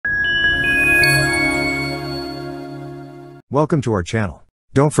Welcome to our channel.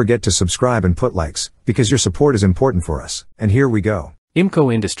 Don't forget to subscribe and put likes, because your support is important for us. And here we go.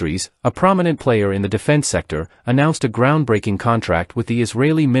 Imco Industries, a prominent player in the defense sector, announced a groundbreaking contract with the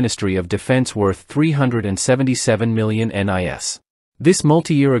Israeli Ministry of Defense worth 377 million NIS. This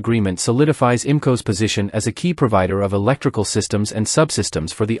multi-year agreement solidifies Imco's position as a key provider of electrical systems and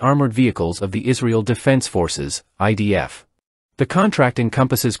subsystems for the armored vehicles of the Israel Defense Forces, IDF. The contract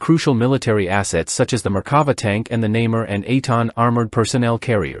encompasses crucial military assets such as the Merkava tank and the Namer and Eitan armored personnel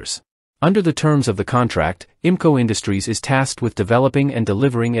carriers. Under the terms of the contract, Imco Industries is tasked with developing and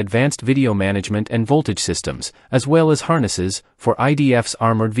delivering advanced video management and voltage systems, as well as harnesses, for IDF's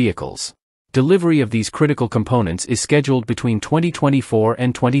armored vehicles. Delivery of these critical components is scheduled between 2024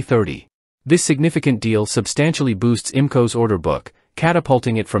 and 2030. This significant deal substantially boosts Imco's order book,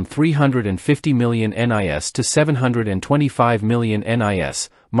 catapulting it from 350 million NIS to 725 million NIS,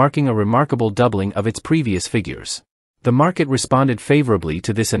 marking a remarkable doubling of its previous figures. The market responded favorably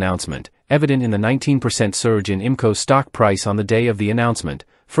to this announcement, evident in the 19% surge in Imco's stock price on the day of the announcement,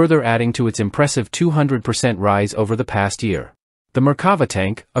 further adding to its impressive 200% rise over the past year. The Merkava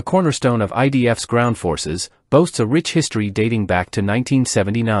tank, a cornerstone of IDF's ground forces, boasts a rich history dating back to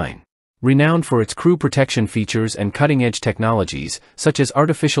 1979. Renowned for its crew protection features and cutting-edge technologies, such as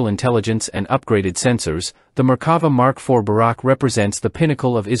artificial intelligence and upgraded sensors, the Merkava Mark IV Barak represents the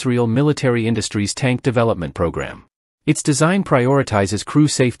pinnacle of Israel military industry's tank development program. Its design prioritizes crew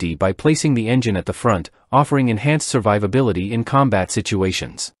safety by placing the engine at the front, offering enhanced survivability in combat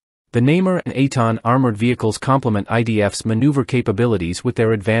situations. The Namer and Eitan armored vehicles complement IDF's maneuver capabilities with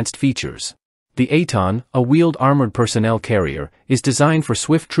their advanced features. The Eitan, a wheeled armored personnel carrier, is designed for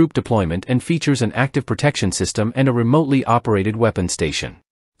swift troop deployment and features an active protection system and a remotely operated weapon station.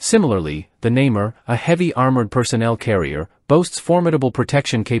 Similarly, the Namer, a heavy armored personnel carrier, boasts formidable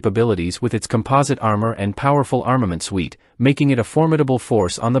protection capabilities with its composite armor and powerful armament suite, making it a formidable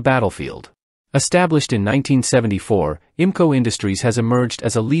force on the battlefield. Established in 1974, Imco Industries has emerged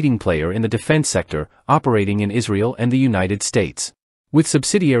as a leading player in the defense sector, operating in Israel and the United States. With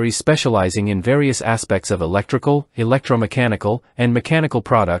subsidiaries specializing in various aspects of electrical, electromechanical, and mechanical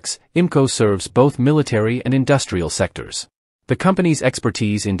products, Imco serves both military and industrial sectors. The company's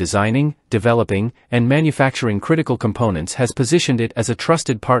expertise in designing, developing, and manufacturing critical components has positioned it as a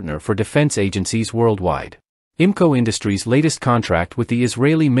trusted partner for defense agencies worldwide. Imco Industries' latest contract with the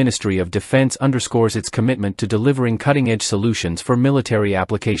Israeli Ministry of Defense underscores its commitment to delivering cutting-edge solutions for military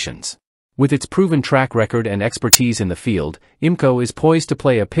applications. With its proven track record and expertise in the field, Imco is poised to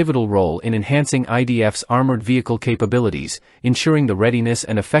play a pivotal role in enhancing IDF's armored vehicle capabilities, ensuring the readiness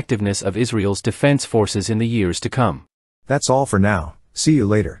and effectiveness of Israel's defense forces in the years to come. That's all for now. See you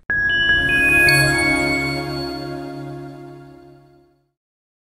later.